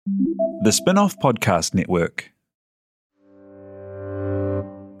The Spin-off Podcast Network.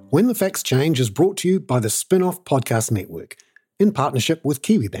 When the Facts Change is brought to you by the Spin-off Podcast Network in partnership with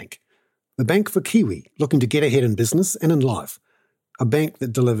Kiwibank, the bank for Kiwi looking to get ahead in business and in life. A bank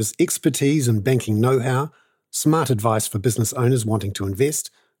that delivers expertise and banking know-how, smart advice for business owners wanting to invest,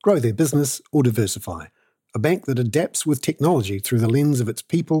 grow their business or diversify. A bank that adapts with technology through the lens of its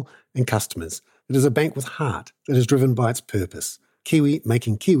people and customers. It is a bank with heart that is driven by its purpose. Kiwi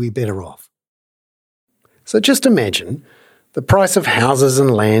making Kiwi better off. So just imagine the price of houses and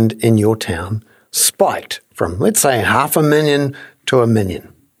land in your town spiked from, let's say, $500,000 to $1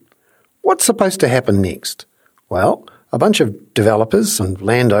 million. What's supposed to happen next? Well, a bunch of developers and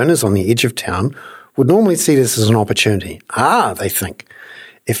landowners on the edge of town would normally see this as an opportunity. They think,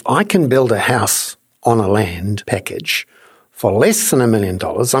 if I can build a house on a land package for less than $1 million,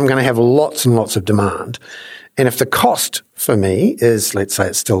 I'm going to have lots and lots of demand. And if the cost for me is, let's say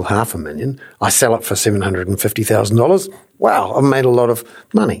it's still $500,000, I sell it for $750,000, wow, I've made a lot of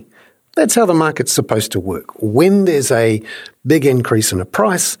money. That's how the market's supposed to work. When there's a big increase in a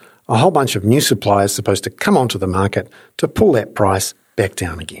price, a whole bunch of new supply is supposed to come onto the market to pull that price back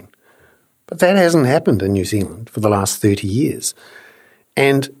down again. But that hasn't happened in New Zealand for the last 30 years.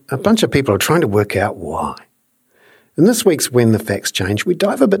 And a bunch of people are trying to work out why. In this week's When the Facts Change, we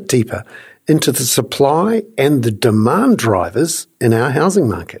dive a bit deeper into the supply and the demand drivers in our housing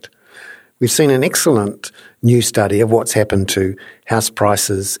market. We've seen an excellent new study of what's happened to house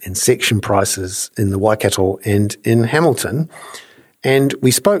prices and section prices in the Waikato and in Hamilton. And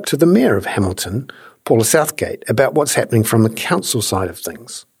we spoke to the Mayor of Hamilton, Paula Southgate, about what's happening from the council side of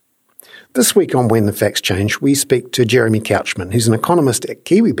things. This week on When the Facts Change, we speak to Jeremy Couchman, who's an economist at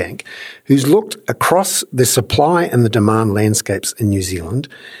Kiwibank, who's looked across the supply and the demand landscapes in New Zealand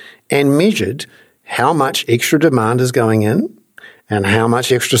and measured how much extra demand is going in and how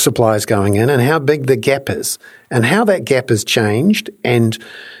much extra supply is going in and how big the gap is and how that gap has changed and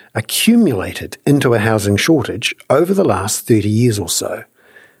accumulated into a housing shortage over the last 30 years or so.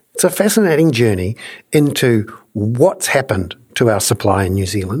 It's a fascinating journey into what's happened to our supply in New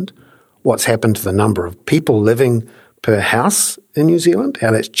Zealand, what's happened to the number of people living per house in New Zealand, how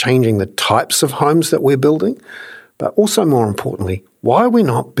that's changing the types of homes that we're building, but also more importantly, why we're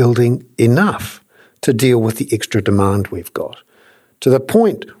not building enough to deal with the extra demand we've got. To the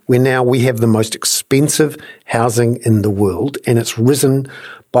point where now we have the most expensive housing in the world, and it's risen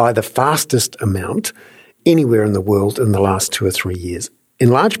by the fastest amount anywhere in the world in the last 2 or 3 years, in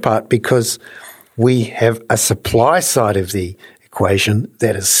large part because we have a supply side of the equation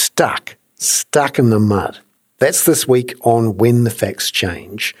that is stuck in the mud. That's this week on When the Facts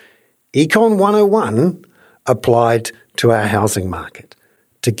Change. Econ 101 applied to our housing market.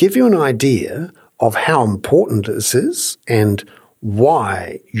 To give you an idea of how important this is and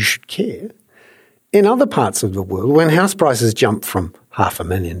why you should care, in other parts of the world, when house prices jump from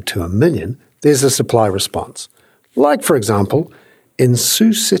 $500,000 to $1 million, there's a supply response. Like, for example, in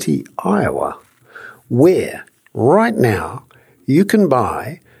Sioux City, Iowa, where right now you can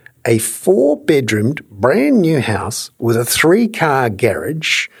buy a 4-bedroomed brand new house with a 3-car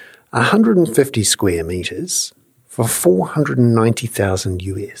garage, 150 square meters for $490,000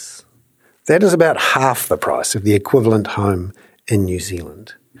 US. That is about half the price of the equivalent home in New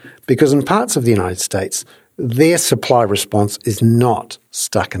Zealand. Because in parts of the United States, their supply response is not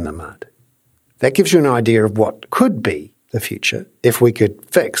stuck in the mud. That gives you an idea of what could be the future if we could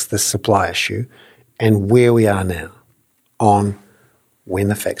fix this supply issue and where we are now. On When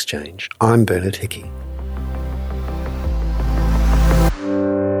the Facts Change, I'm Bernard Hickey.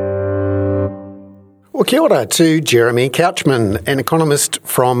 Well, kia ora to Jeremy Couchman, an economist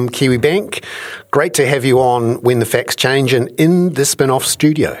from Kiwibank. Great to have you on When the Facts Change and in the Spin-off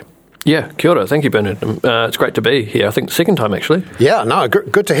studio. Yeah, kia ora. Thank you, Bernard. It's great to be here. I think the second time, actually. Yeah, no,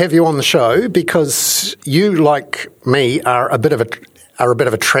 good to have you on the show because you, like me, are a bit of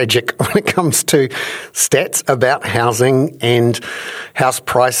a tragic when it comes to stats about housing and house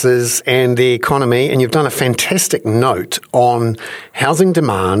prices and the economy. And you've done a fantastic note on housing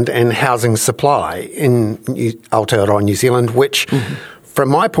demand and housing supply in Aotearoa, New Zealand, which, from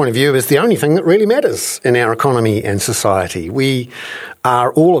my point of view, is the only thing that really matters in our economy and society. We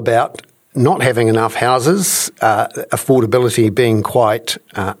are all about not having enough houses, affordability being quite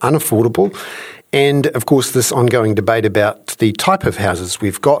unaffordable, and, of course, this ongoing debate about the type of houses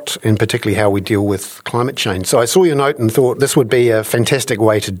we've got and particularly how we deal with climate change. So I saw your note and thought this would be a fantastic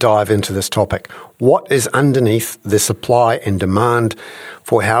way to dive into this topic. What is underneath the supply and demand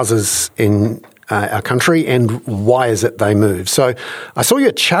for houses in our country, and why is it they move? So I saw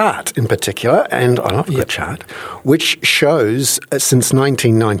your chart in particular, and I love your chart, which shows since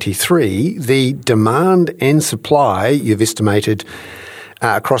 1993 the demand and supply you've estimated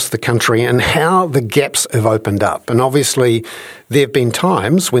across the country and how the gaps have opened up. And obviously there have been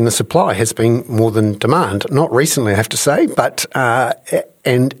times when the supply has been more than demand. Not recently, I have to say, but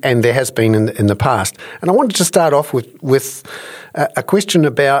and there has been in the past. And I wanted to start off with a question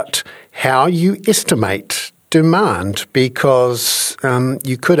about how you estimate demand, because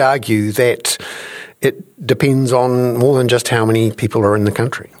you could argue that it depends on more than just how many people are in the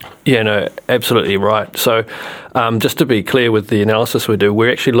country. Yeah, no, absolutely right. So just to be clear with the analysis we do,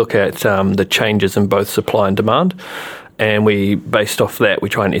 we actually look at the changes in both supply and demand. And we, based off that, we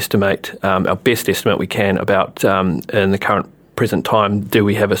try and estimate our best estimate we can about in the current present time, do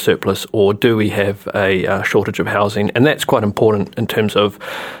we have a surplus or do we have a shortage of housing? And that's quite important in terms of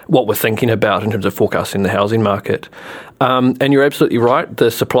what we're thinking about in terms of forecasting the housing market. And you're absolutely right. The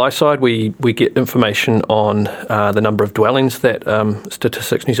supply side, we get information on the number of dwellings that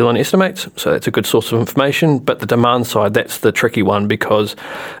Statistics New Zealand estimates. So that's a good source of information. But the demand side, that's the tricky one, because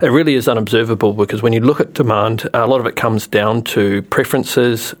it really is unobservable, because when you look at demand, a lot of it comes down to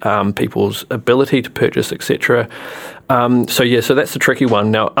preferences, people's ability to purchase, etc. So that's the tricky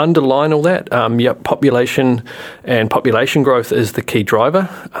one. Now, underlying all that, population and population growth is the key driver,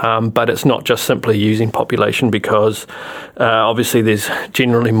 but it's not just simply using population, because obviously there's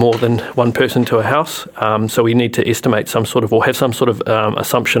generally more than one person to a house, so we need to estimate some sort of, or have some sort of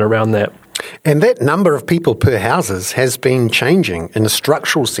assumption around that. And that number of people per houses has been changing in a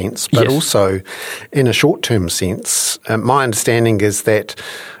structural sense, but also in a short-term sense. My understanding is that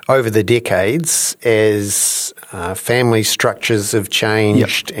over the decades, as family structures have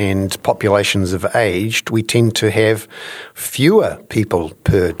changed and populations have aged, we tend to have fewer people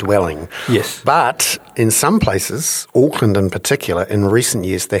per dwelling. Yes. But in some places, Auckland in particular, in recent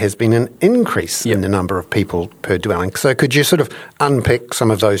years, there has been an increase in the number of people per dwelling. So could you sort of unpick some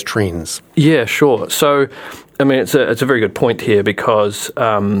of those trends? Yeah, sure. So, I mean, it's a very good point here, because,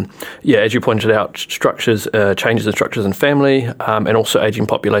 as you pointed out, structures, changes in structures and family, and also ageing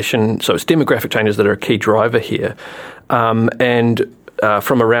population. So it's demographic changes that are a key driver here.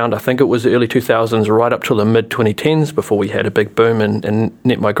 From around, I think it was the early 2000s, right up to the mid-2010s, before we had a big boom in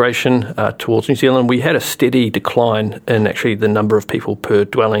net migration towards New Zealand, we had a steady decline in actually the number of people per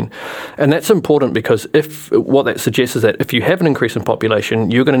dwelling. And that's important, because what that suggests is that if you have an increase in population,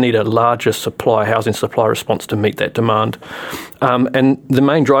 you're going to need a larger housing supply response to meet that demand. And the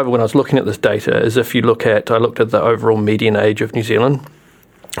main driver when I was looking at this data is I looked at the overall median age of New Zealand.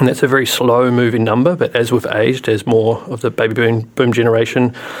 And that's a very slow-moving number, but as we've aged, as more of the baby boom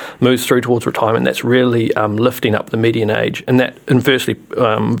generation moves through towards retirement, that's really lifting up the median age. And that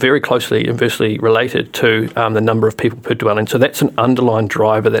very closely inversely related to the number of people per dwelling. So that's an underlying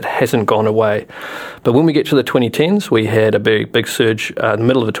driver that hasn't gone away. But when we get to the 2010s, we had a big surge. In the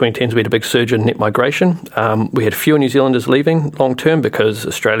middle of the 2010s, we had a big surge in net migration. We had fewer New Zealanders leaving long-term, because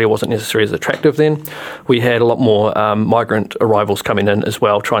Australia wasn't necessarily as attractive then. We had a lot more migrant arrivals coming in as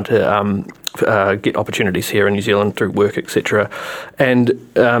well, trying to get opportunities here in New Zealand through work, etc. And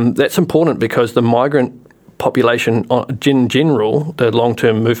that's important, because the migrant population in general, the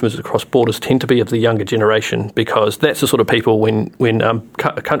long-term movements across borders tend to be of the younger generation, because that's the sort of people when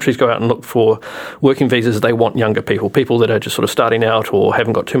countries go out and look for working visas, they want younger people that are just sort of starting out or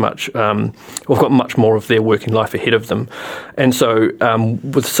haven't got too much, or got much more of their working life ahead of them. And so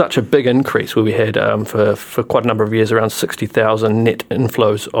with such a big increase, where we had for quite a number of years around 60,000 net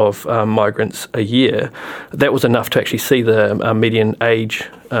inflows of migrants a year, that was enough to actually see the median age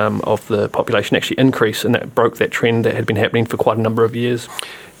of the population actually increase, and that broke that trend that had been happening for quite a number of years.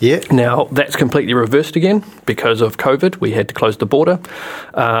 Yeah. Now, that's completely reversed again because of COVID. We had to close the border,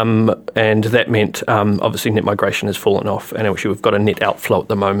 and that meant, obviously, net migration has fallen off, and actually we've got a net outflow at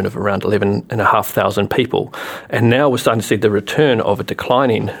the moment of around 11,500 people. And now we're starting to see the return of a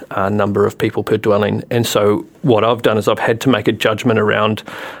declining number of people per dwelling. And so what I've done is I've had to make a judgment around,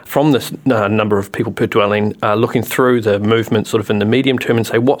 from this number of people per dwelling, looking through the movement sort of in the medium term and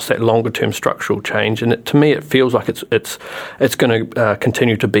say, what's that longer term structural change? And to me, it feels like it's going to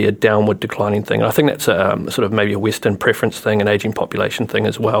continue to be a downward declining thing. And I think that's sort of maybe a Western preference thing, an ageing population thing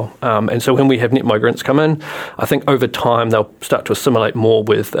as well. And so when we have net migrants come in, I think over time they'll start to assimilate more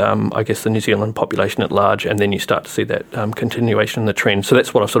with, I guess, the New Zealand population at large, and then you start to see that continuation in the trend. So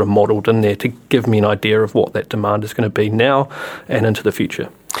that's what I've sort of modelled in there to give me an idea of what that demand is going to be now and into the future.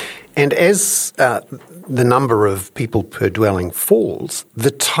 And as the number of people per dwelling falls,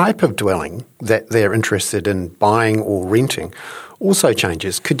 the type of dwelling that they're interested in buying or renting also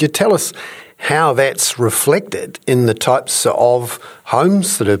changes. Could you tell us how that's reflected in the types of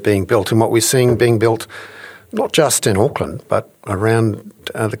homes that are being built and what we're seeing being built not just in Auckland but around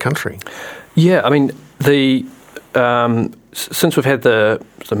the country. Yeah, I mean, since we've had the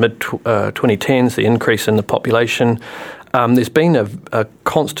mid-2010s, the increase in the population, there's been a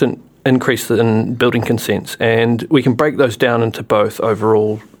constant increase in building consents, and we can break those down into both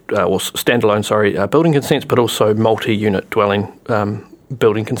overall standalone building consents, but also multi-unit dwelling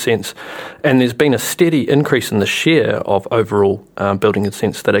building consents. And there's been a steady increase in the share of overall building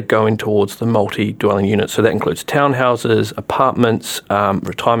consents that are going towards the multi-dwelling units. So that includes townhouses, apartments,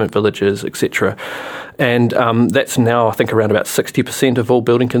 retirement villages, etc. And that's now, I think, around about 60% of all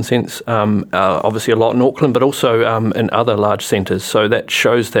building consents, obviously a lot in Auckland, but also in other large centres. So that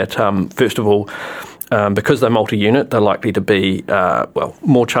shows that, first of all, because they're multi-unit, they're likely to be,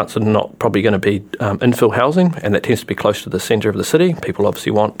 more chance than not, probably going to be infill housing, and that tends to be close to the centre of the city. People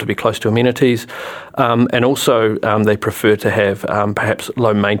obviously want to be close to amenities, and also they prefer to have perhaps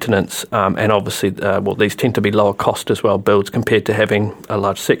low maintenance, and obviously, these tend to be lower cost as well, builds, compared to having a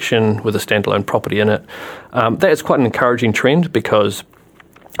large section with a standalone property in it. That is quite an encouraging trend because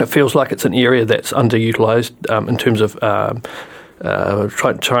it feels like it's an area that's underutilised in terms of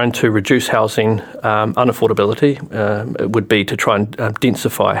trying to reduce housing unaffordability. It would be to try and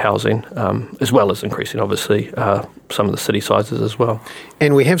densify housing, as well as increasing, obviously, some of the city sizes as well.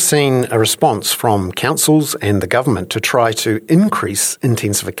 And we have seen a response from councils and the government to try to increase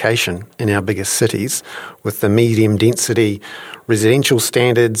intensification in our biggest cities with the medium density residential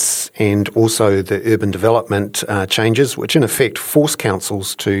standards and also the urban development changes, which in effect force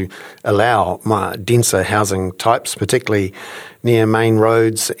councils to allow denser housing types, particularly near main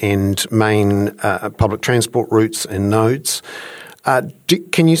roads and main public transport routes and nodes.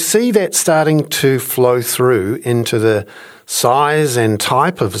 Can you see that starting to flow through into the size and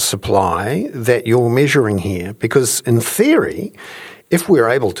type of supply that you're measuring here? Because in theory, if we're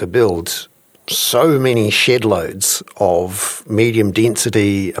able to build so many shed loads of medium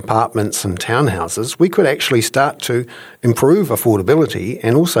density apartments and townhouses, we could actually start to improve affordability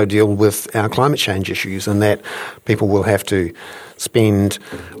and also deal with our climate change issues, and that people will have to spend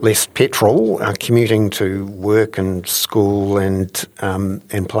less petrol commuting to work and school and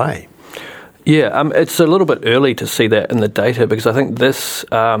play. Yeah, it's a little bit early to see that in the data because I think this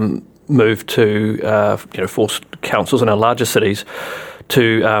move to force councils in our larger cities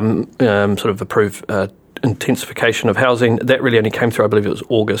to sort of approve intensification of housing. That really only came through, I believe it was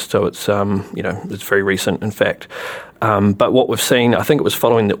August, so it's it's very recent, in fact. But what we've seen, I think it was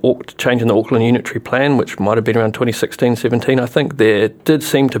following the change in the Auckland Unitary Plan, which might have been around 2016-17, I think there did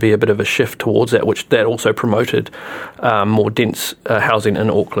seem to be a bit of a shift towards that, which that also promoted more dense housing in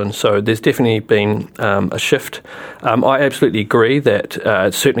Auckland. So there's definitely been a shift. I absolutely agree that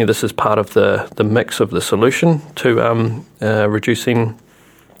certainly this is part of the mix of the solution to reducing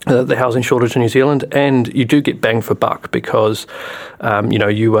the housing shortage in New Zealand, and you do get bang for buck because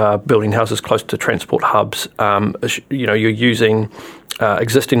you are building houses close to transport hubs. You're using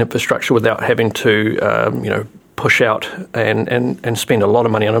existing infrastructure without having to push out and spend a lot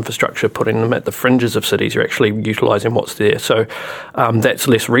of money on infrastructure, putting them at the fringes of cities. You're actually utilising what's there. So that's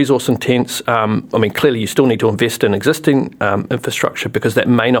less resource intense. Clearly you still need to invest in existing infrastructure because that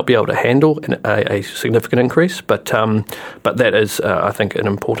may not be able to handle a significant increase, but that is, I think, an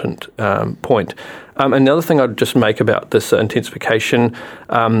important point. Another thing I'd just make about this intensification,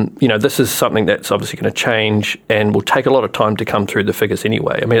 this is something that's obviously going to change and will take a lot of time to come through the figures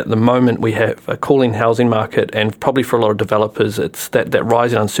anyway. I mean, at the moment we have a cooling housing market, and probably for a lot of developers, it's that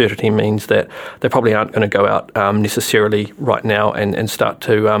rise in uncertainty means that they probably aren't going to go out necessarily right now and start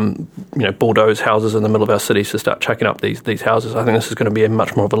to bulldoze houses in the middle of our cities to start chucking up these houses. I think this is going to be a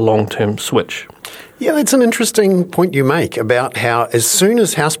much more of a long-term switch. Yeah, that's an interesting point you make about how as soon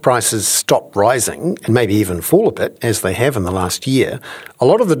as house prices stop rising, and maybe even fall a bit, as they have in the last year, a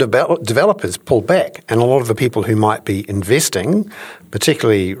lot of the developers pull back, and a lot of the people who might be investing,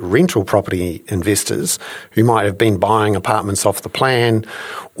 particularly rental property investors, who might have been buying apartments off the plan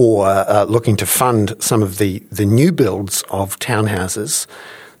or looking to fund some of the new builds of townhouses,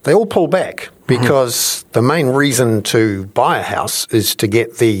 they all pull back because the main reason to buy a house is to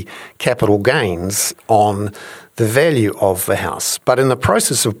get the capital gains on the value of the house. But in the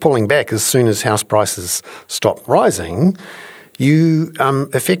process of pulling back, as soon as house prices stop rising, you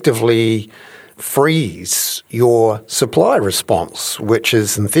effectively freeze your supply response, which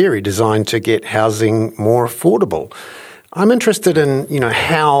is in theory designed to get housing more affordable. I'm interested in,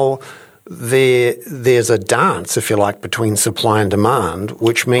 how there's a dance, if you like, between supply and demand,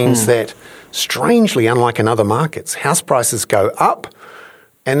 which means that, strangely, unlike in other markets, house prices go up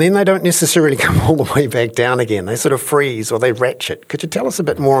And then they don't necessarily come all the way back down again. They sort of freeze or they ratchet. Could you tell us a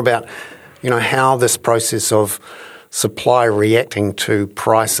bit more about, how this process of supply reacting to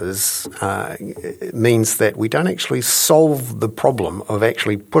prices means that we don't actually solve the problem of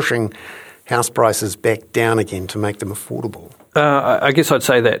actually pushing house prices back down again to make them affordable? I guess I'd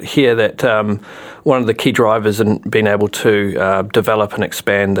say that one of the key drivers in being able to develop and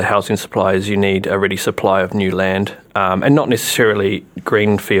expand the housing supply is you need a ready supply of new land, and not necessarily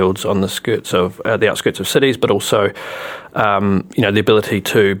green fields on the skirts of the outskirts of cities, but also the ability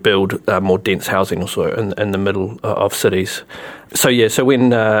to build more dense housing also in the middle of cities. So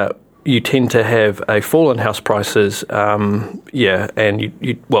when you tend to have a fall in house prices, and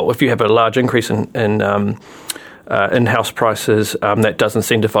if you have a large increase in house prices, that does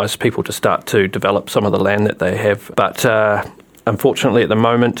incentivise people to start to develop some of the land that they have. But unfortunately, at the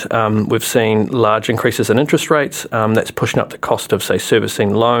moment, we've seen large increases in interest rates. That's pushing up the cost of, say,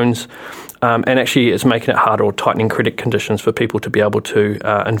 servicing loans, and actually it's making it harder or tightening credit conditions for people to be able to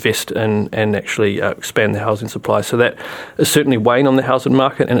invest in and actually expand the housing supply. So that is certainly weighing on the housing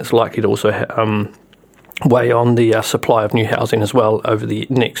market, and it's likely to also weigh on the supply of new housing as well over the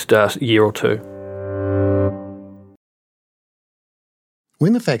next year or two.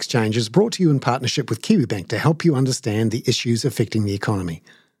 When the Facts Change is brought to you in partnership with Kiwibank to help you understand the issues affecting the economy.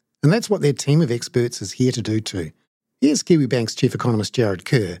 And that's what their team of experts is here to do too. Here's Kiwibank's Chief Economist Jared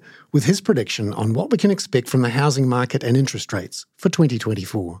Kerr with his prediction on what we can expect from the housing market and interest rates for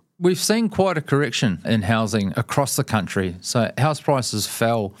 2024. We've seen quite a correction in housing across the country. So house prices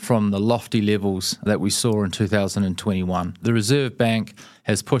fell from the lofty levels that we saw in 2021. The Reserve Bank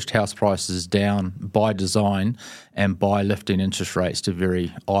has pushed house prices down by design and by lifting interest rates to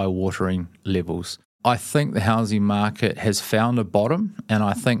very eye-watering levels. I think the housing market has found a bottom, and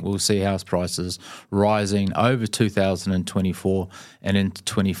I think we'll see house prices rising over 2024 and into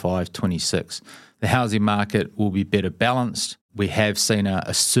 25-26. The housing market will be better balanced. We have seen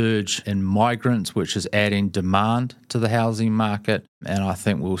a surge in migrants, which is adding demand to the housing market, and I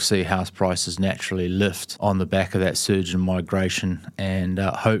think we'll see house prices naturally lift on the back of that surge in migration and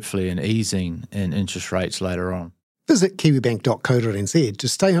hopefully an easing in interest rates later on. Visit kiwibank.co.nz to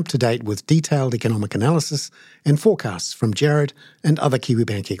stay up to date with detailed economic analysis and forecasts from Jared and other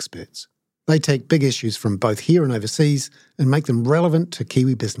Kiwibank experts. They take big issues from both here and overseas and make them relevant to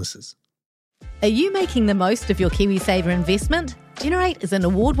Kiwi businesses. Are you making the most of your KiwiSaver investment? Generate is an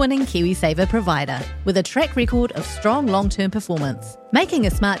award-winning KiwiSaver provider with a track record of strong long-term performance. Making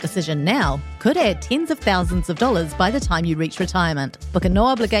a smart decision now could add tens of thousands of dollars by the time you reach retirement. Book a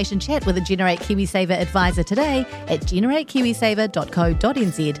no-obligation chat with a Generate KiwiSaver advisor today at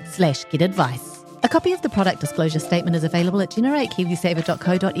generatekiwisaver.co.nz/get-advice. A copy of the product disclosure statement is available at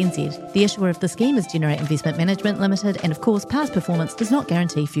generatekiwisaver.co.nz. The issuer of the scheme is Generate Investment Management Limited, and of course, past performance does not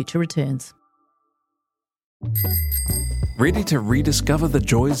guarantee future returns. Ready to rediscover the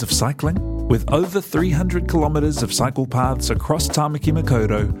joys of cycling? With over 300 kilometres of cycle paths across Tāmaki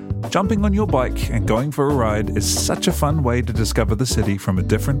Makaurau, jumping on your bike and going for a ride is such a fun way to discover the city from a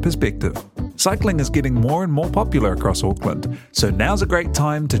different perspective. Cycling is getting more and more popular across Auckland, so now's a great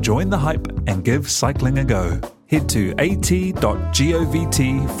time to join the hype and give cycling a go. Head to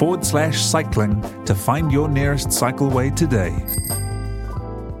at.govt/cycling to find your nearest cycleway today.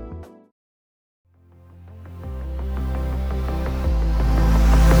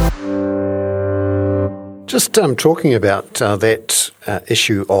 Just talking about that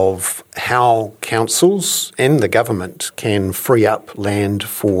issue of how councils and the government can free up land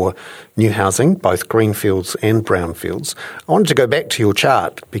for new housing, both greenfields and brownfields. I wanted to go back to your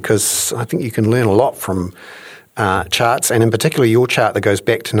chart because I think you can learn a lot from charts, and in particular your chart that goes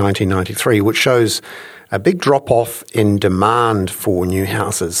back to 1993, which shows a big drop-off in demand for new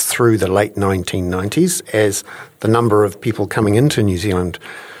houses through the late 1990s as the number of people coming into New Zealand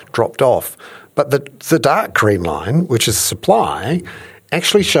dropped off. But the dark green line, which is supply,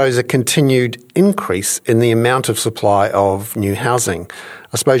 actually shows a continued increase in the amount of supply of new housing.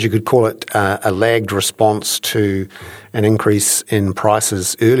 I suppose you could call it a lagged response to an increase in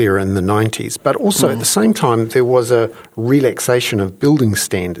prices earlier in the 90s. But also at the same time, there was a relaxation of building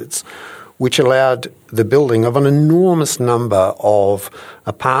standards, which allowed the building of an enormous number of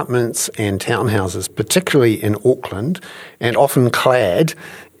apartments and townhouses, particularly in Auckland, and often clad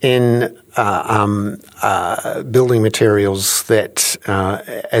in building materials that,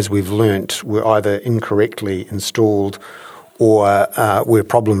 as we've learnt, were either incorrectly installed or were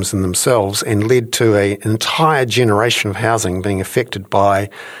problems in themselves and led to an entire generation of housing being affected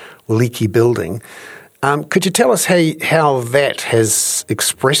by leaky building. Could you tell us how that has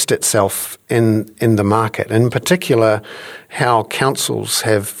expressed itself in the market, in particular how councils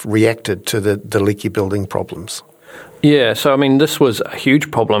have reacted to the leaky building problems? Yeah, so I mean, this was a huge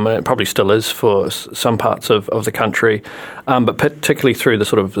problem, and it probably still is for some parts of the country, but particularly through the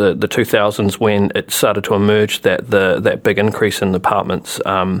sort of the 2000s when it started to emerge that that big increase in apartments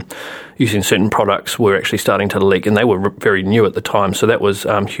using certain products were actually starting to leak, and they were very new at the time, so that was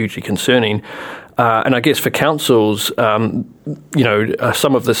hugely concerning. And I guess for councils,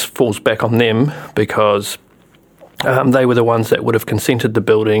 some of this falls back on them because they were the ones that would have consented the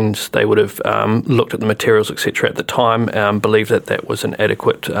buildings. They would have looked at the materials, etc. at the time, believed that was an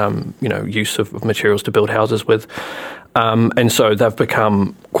adequate, use of materials to build houses with. And so they've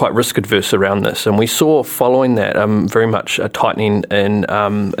become quite risk adverse around this. And we saw following that very much a tightening in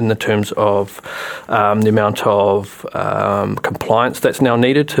the terms of the amount of compliance that's now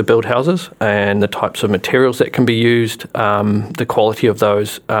needed to build houses and the types of materials that can be used, the quality of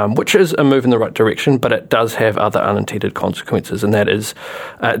those, which is a move in the right direction, but it does have other unintended consequences. And that is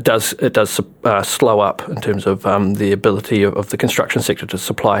it does slow up in terms of the ability of the construction sector to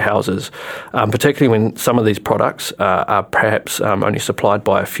supply houses, particularly when some of these products are perhaps only supplied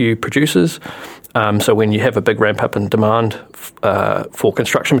by a few producers. So when you have a big ramp up in demand for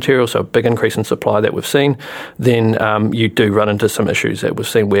construction materials, so a big increase in supply that we've seen, then you do run into some issues that we've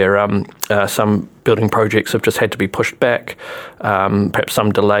seen where some building projects have just had to be pushed back, perhaps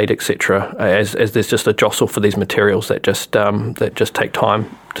some delayed, etc. As there's just a jostle for these materials that just take time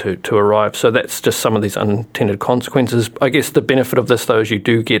to arrive. So that's just some of these unintended consequences. I guess the benefit of this, though, is you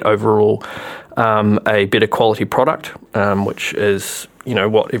do get overall a better quality product, which is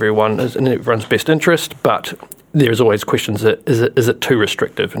what everyone is in everyone's best interest. But there's always questions: is it too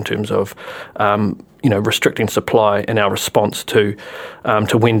restrictive in terms of restricting supply and our response to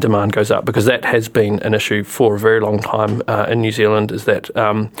when demand goes up? Because that has been an issue for a very long time in New Zealand. Is that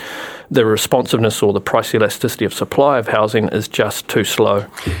the responsiveness or the price elasticity of supply of housing is just too slow.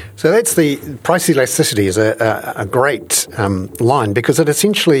 So that's the price elasticity is a great line because it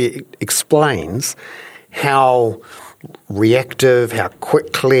essentially explains how reactive, how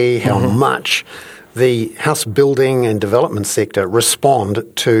quickly, how much the house building and development sector respond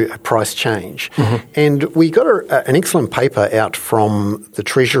to a price change. And we got an excellent paper out from the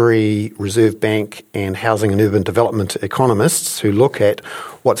Treasury, Reserve Bank and Housing and Urban Development economists who look at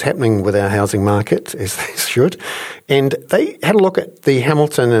what's happening with our housing market, as they should. And they had a look at the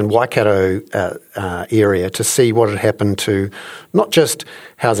Hamilton and Waikato area to see what had happened to not just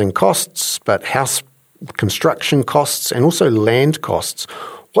housing costs, but house construction costs and also land costs.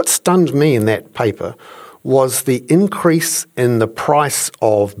 What stunned me in that paper was the increase in the price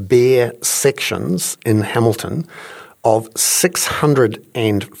of bare sections in Hamilton of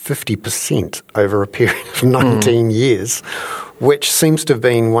 650% over a period of 19 years, which seems to have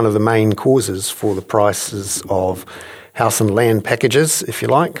been one of the main causes for the prices of house and land packages, if you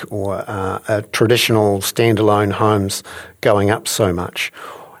like, or traditional standalone homes going up so much.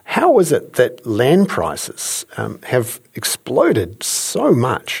 How is it that land prices have exploded so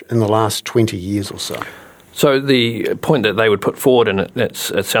much in the last 20 years or so? So the point that they would put forward, and it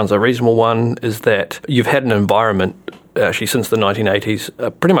sounds a reasonable one, is that you've had an environment actually since the 1980s,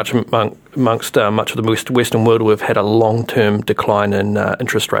 pretty much amongst much of the Western world, we've had a long-term decline in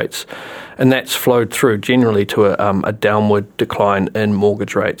interest rates. And that's flowed through generally to a downward decline in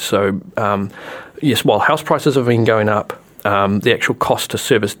mortgage rates. So yes, while house prices have been going up, the actual cost to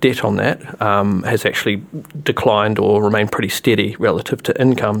service debt on that has actually declined or remained pretty steady relative to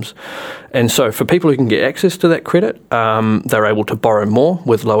incomes. And so for people who can get access to that credit, they're able to borrow more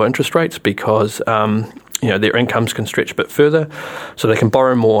with lower interest rates because their incomes can stretch a bit further, so they can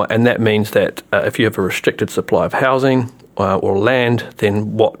borrow more. And that means that if you have a restricted supply of housing or land,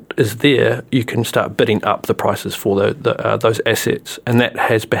 then what is there, you can start bidding up the prices for those assets. And that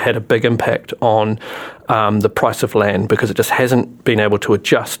has had a big impact on the price of land because it just hasn't been able to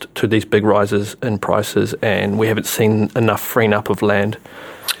adjust to these big rises in prices, and we haven't seen enough freeing up of land.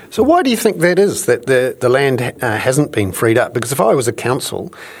 So why do you think that is, that the land hasn't been freed up? Because if I was a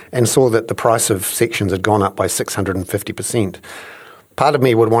council and saw that the price of sections had gone up by 650%, part of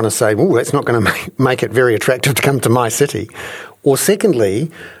me would want to say, well, that's not going to make it very attractive to come to my city. Or secondly,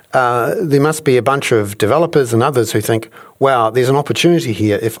 there must be a bunch of developers and others who think, wow, there's an opportunity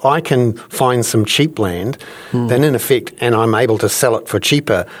here. If I can find some cheap land, then in effect, and I'm able to sell it for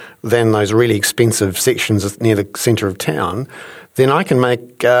cheaper than those really expensive sections near the centre of town, then I can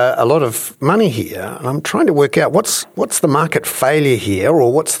make a lot of money here. And I'm trying to work out what's the market failure here,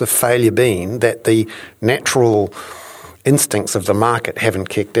 or what's the failure been that the natural instincts of the market haven't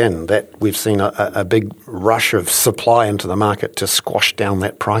kicked in, that we've seen a big rush of supply into the market to squash down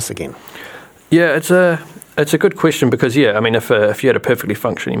that price again? Yeah, it's a good question because, if you had a perfectly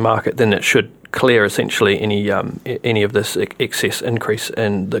functioning market, then it should clear essentially any of this excess increase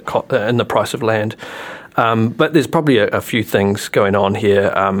in the price of land. But there's probably a few things going on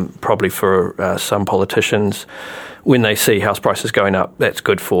here, probably for some politicians. When they see house prices going up, that's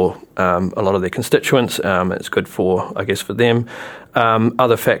good for a lot of their constituents. It's good for them.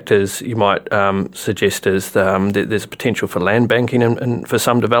 Other factors you might suggest is there's a potential for land banking and for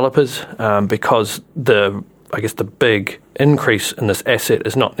some developers because the big increase in this asset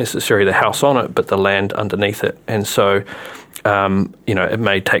is not necessarily the house on it, but the land underneath it. And so, it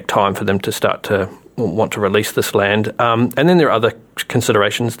may take time for them to start to want to release this land. And then there are other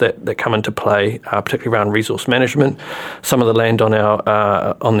considerations that come into play, particularly around resource management. Some of the land on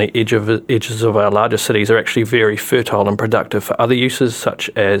the edges of our larger cities are actually very fertile and productive for other uses, such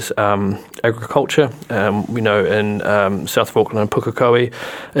as agriculture. We know in South of Auckland and Pukekohe,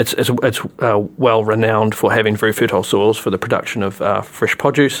 it's well renowned for having very fertile soils for the production of fresh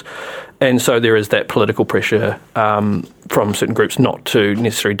produce. And so there is that political pressure from certain groups not to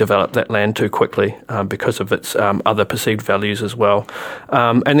necessarily develop that land too quickly because of its other perceived values as well.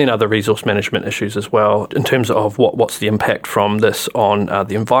 And then other resource management issues as well in terms of what's the impact from this on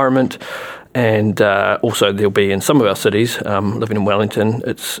the environment. And also there'll be in some of our cities, living in Wellington,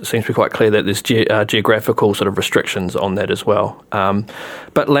 it seems to be quite clear that there's geographical sort of restrictions on that as well.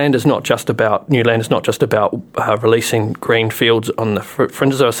 But new land is not just about releasing green fields on the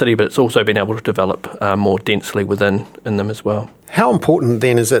fringes of our city, but it's also been able to develop more densely in them as well. How important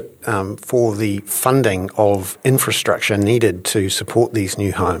then is it for the funding of infrastructure needed to support these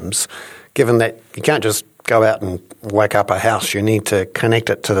new homes, given that you can't just go out and wake up a house, you need to connect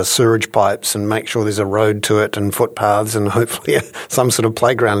it to the sewage pipes and make sure there's a road to it and footpaths and hopefully some sort of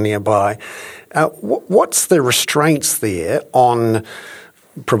playground nearby. What's the restraints there on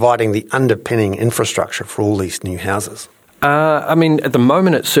providing the underpinning infrastructure for all these new houses? At the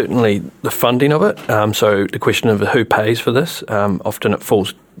moment, it's certainly the funding of it. So the question of who pays for this, often it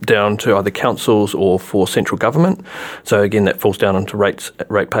falls down to either councils or for central government. So again, that falls down onto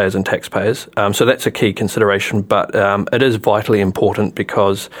ratepayers and taxpayers. So that's a key consideration, but it is vitally important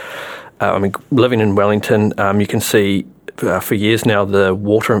because, living in Wellington, you can see for years now the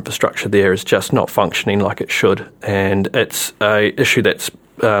water infrastructure there is just not functioning like it should, and it's an issue that's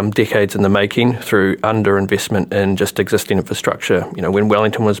decades in the making through underinvestment in just existing infrastructure. When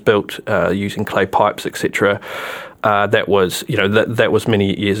Wellington was built using clay pipes, etc., that was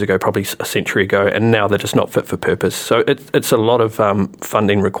many years ago, probably a century ago, and now they're just not fit for purpose. So it's a lot of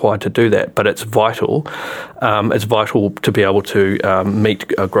funding required to do that, but it's vital. It's vital to be able to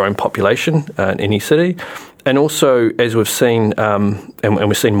meet a growing population in any city. And also, as we've seen, and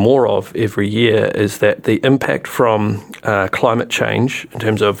we're seeing more of every year, is that the impact from climate change in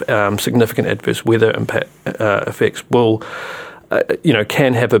terms of significant adverse weather effects will,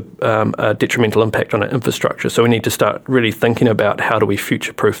 can have a detrimental impact on our infrastructure. So we need to start really thinking about how do we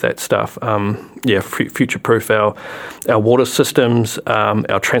future-proof that stuff. Future-proof our water systems,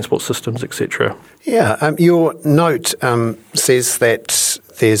 our transport systems, etc. Yeah, your note says that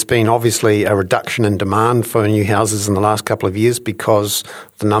there's been obviously a reduction in demand for new houses in the last couple of years because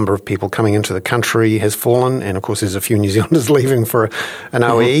the number of people coming into the country has fallen, and of course there's a few New Zealanders leaving for an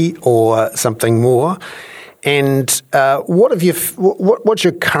OE or something more. And what's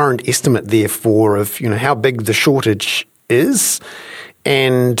your current estimate therefore of how big the shortage is,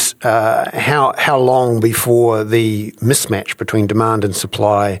 and how long before the mismatch between demand and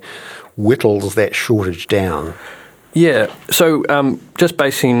supply whittles that shortage down? Yeah, so just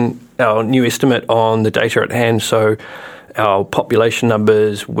basing our new estimate on the data at hand, so our population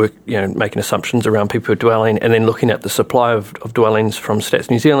numbers, making assumptions around people who are dwelling, and then looking at the supply of dwellings from Stats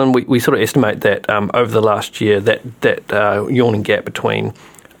New Zealand, we sort of estimate that over the last year that yawning gap between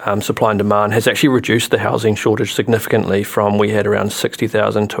supply and demand has actually reduced the housing shortage significantly from we had around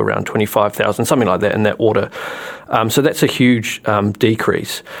 60,000 to around 25,000, something like that in that order. So that's a huge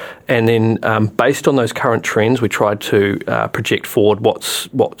decrease. And then based on those current trends, we tried to project forward what's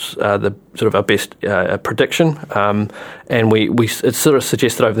the sort of our best prediction. And it sort of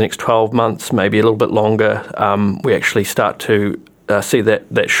suggested over the next 12 months, maybe a little bit longer, we actually start to see that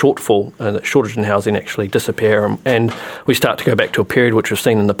shortfall, that shortage in housing actually disappear, and we start to go back to a period which we've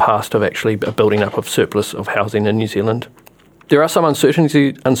seen in the past of actually a building up of surplus of housing in New Zealand. There are some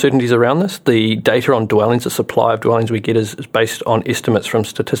uncertainties around this. The data on dwellings, the supply of dwellings we get is based on estimates from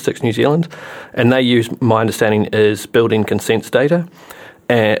Statistics New Zealand, and they use, my understanding, is building consents data.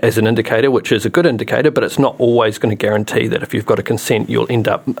 as an indicator, which is a good indicator, but it's not always going to guarantee that if you've got a consent, you'll end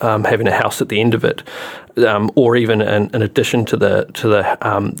up having a house at the end of it, or even in addition to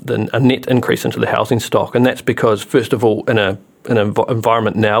a net increase into the housing stock. And that's because, first of all, in an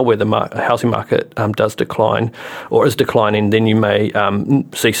environment now where the housing market does decline or is declining, then you may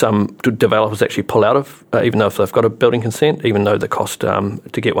see some developers actually pull out of, even though if they've got a building consent, even though the cost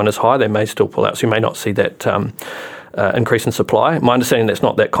to get one is high, they may still pull out. So you may not see that increase in supply. My understanding that's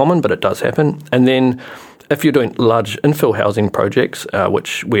not that common, but it does happen. And then if you're doing large infill housing projects,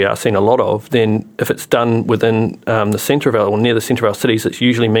 which we are seeing a lot of, then if it's done within the centre of our, or near the centre of our cities, it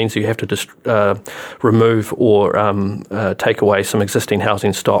usually means you have to remove or take away some existing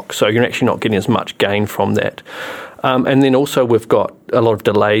housing stock. So you're actually not getting as much gain from that. And then also we've got a lot of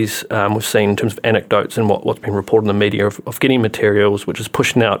delays we've seen in terms of anecdotes and what's been reported in the media of getting materials, which is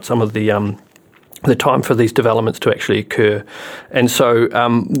pushing out some of the time for these developments to actually occur. And so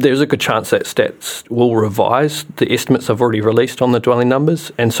there's a good chance that Stats will revise the estimates I've already released on the dwelling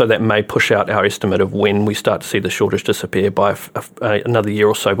numbers, and so that may push out our estimate of when we start to see the shortage disappear by another year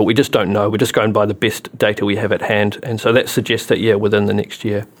or so, but we just don't know. We're just going by the best data we have at hand, and so that suggests that, within the next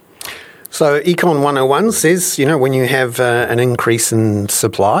year. So Econ 101 says, when you have an increase in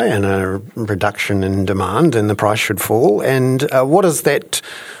supply and a reduction in demand, and the price should fall. And what does that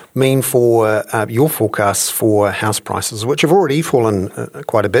mean for your forecasts for house prices, which have already fallen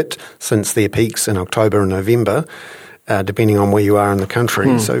quite a bit since their peaks in October and November, depending on where you are in the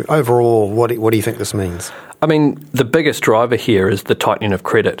country? So overall, what do you think this means? I mean, the biggest driver here is the tightening of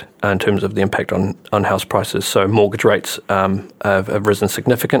credit in terms of the impact on house prices. So mortgage rates have risen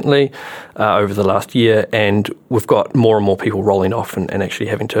significantly over the last year, and we've got more and more people rolling off and actually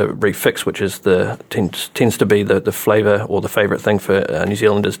having to refix, which is tends to be the flavour or the favourite thing for New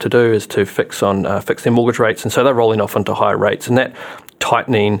Zealanders to do, is to fix their mortgage rates. And so they're rolling off onto higher rates, and that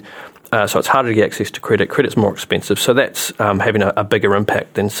tightening. So it's harder to get access to credit. Credit's more expensive. So that's having a bigger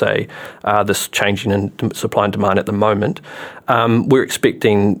impact than, say, this changing in supply and demand at the moment. We're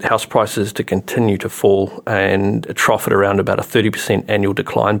expecting house prices to continue to fall and trough at around about a 30% annual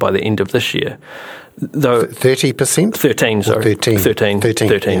decline by the end of this year. Though 30%? 13, sorry.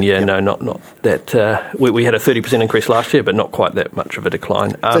 13, yeah. No, not that. We had a 30% increase last year, but not quite that much of a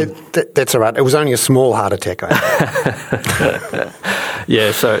decline. That's all right. It was only a small heart attack.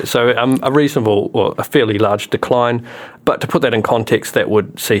 Yeah, so a reasonable, or a fairly large decline. But to put that in context, that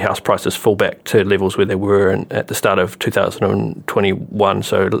would see house prices fall back to levels where they were at the start of 2021,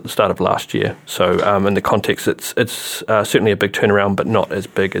 so the start of last year. So in the context, it's certainly a big turnaround, but not as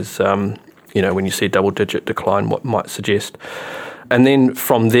big as when you see a double-digit decline, what might suggest. And then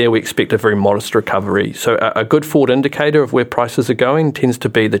from there, we expect a very modest recovery. So a good forward indicator of where prices are going tends to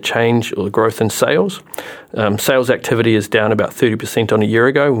be the change or the growth in sales. Sales activity is down about 30% on a year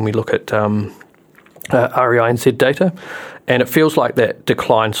ago when we look at REINZ data. And it feels like that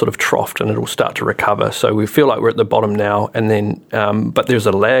decline sort of troughed and it'll start to recover. So we feel like we're at the bottom now. And then, but there's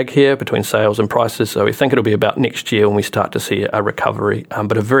a lag here between sales and prices. So we think it'll be about next year when we start to see a recovery,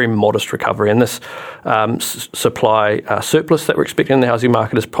 but a very modest recovery. And this supply surplus that we're expecting in the housing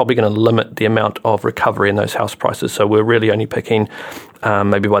market is probably going to limit the amount of recovery in those house prices. So we're really only picking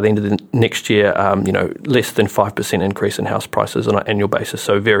maybe by the end of the next year, less than 5% increase in house prices on an annual basis.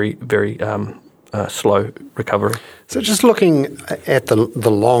 So very, very slow recovery. So just looking at the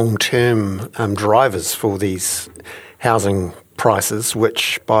long-term drivers for these housing prices,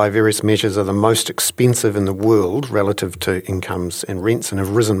 which by various measures are the most expensive in the world relative to incomes and rents and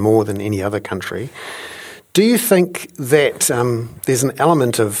have risen more than any other country, do you think that there's an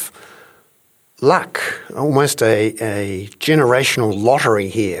element of luck, almost a generational lottery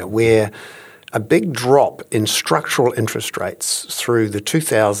here, where a big drop in structural interest rates through the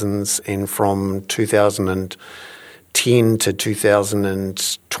 2000s and from 2010 to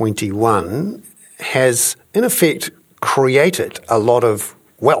 2021 has, in effect, created a lot of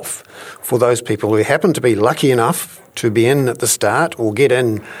wealth for those people who happen to be lucky enough to be in at the start or get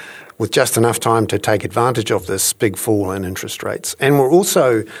in with just enough time to take advantage of this big fall in interest rates. And we're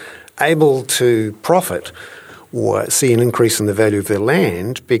also able to profit or see an increase in the value of their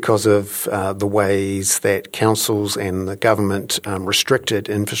land because of the ways that councils and the government restricted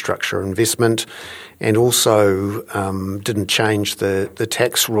infrastructure investment and also didn't change the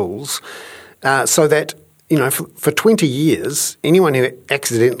tax rules. So that, for 20 years, anyone who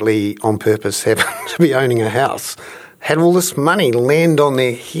accidentally, on purpose, happened to be owning a house had all this money land on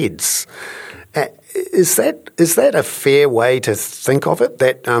their heads. Is that a fair way to think of it,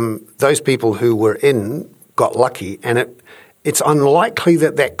 that those people who were in got lucky and it's unlikely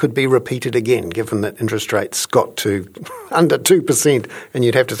that could be repeated again, given that interest rates got to under 2%, and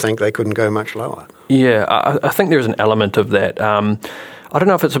you'd have to think they couldn't go much lower. Yeah, I think there's an element of that. I don't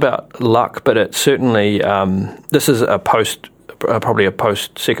know if it's about luck, but it's certainly, this is probably a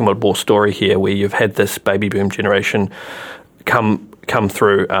post-Second World War story here, where you've had this baby boom generation come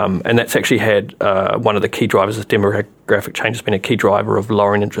through, and that's actually had one of the key drivers of demographic change has been a key driver of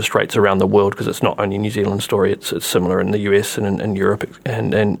lowering interest rates around the world, because it's not only a New Zealand story, it's similar in the US and in Europe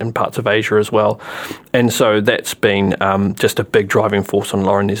and parts of Asia as well. And so that's been just a big driving force on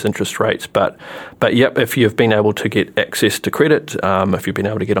lowering these interest rates. But yep, if you've been able to get access to credit, if you've been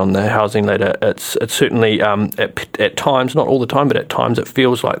able to get on the housing ladder, it's certainly at times, not all the time, but at times it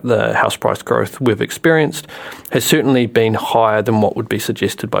feels like the house price growth we've experienced has certainly been higher than what would be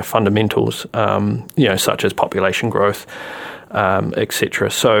suggested by fundamentals, such as population growth, etc.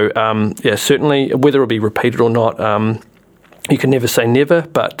 So, certainly whether it'll be repeated or not, you can never say never,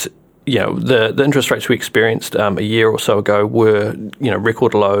 but the interest rates we experienced a year or so ago were,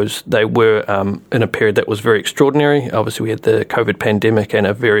 record lows. They were in a period that was very extraordinary. Obviously, we had the COVID pandemic and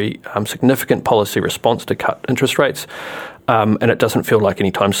a very significant policy response to cut interest rates. And it doesn't feel like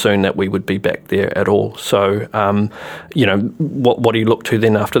any time soon that we would be back there at all. So, what do you look to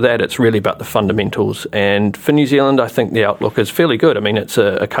then after that? It's really about the fundamentals. And for New Zealand, I think the outlook is fairly good. I mean, it's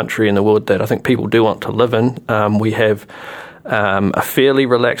a country in the world that I think people do want to live in. We have a fairly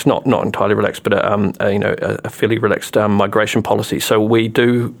relaxed, not entirely relaxed, but a fairly relaxed migration policy. So we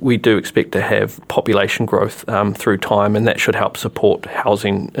do expect to have population growth through time, and that should help support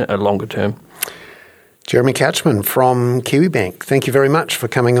housing longer term. Jeremy Couchman from Kiwibank, thank you very much for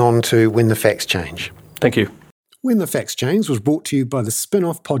coming on to When the Facts Change. Thank you. When the Facts Change was brought to you by the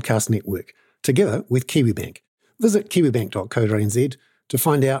Spin-Off Podcast Network, together with Kiwibank. Visit kiwibank.co.nz to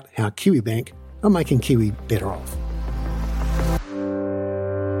find out how Kiwibank are making Kiwi better off.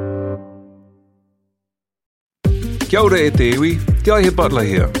 Kia ora e te iwi, Te Aihe Butler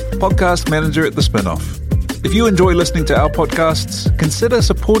here, podcast manager at The Spin-Off. If you enjoy listening to our podcasts, consider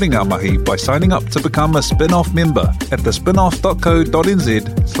supporting our mahi by signing up to become a Spin-Off member at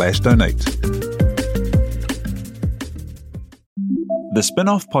thespinoff.co.nz/donate. The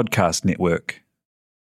Spin-Off Podcast Network.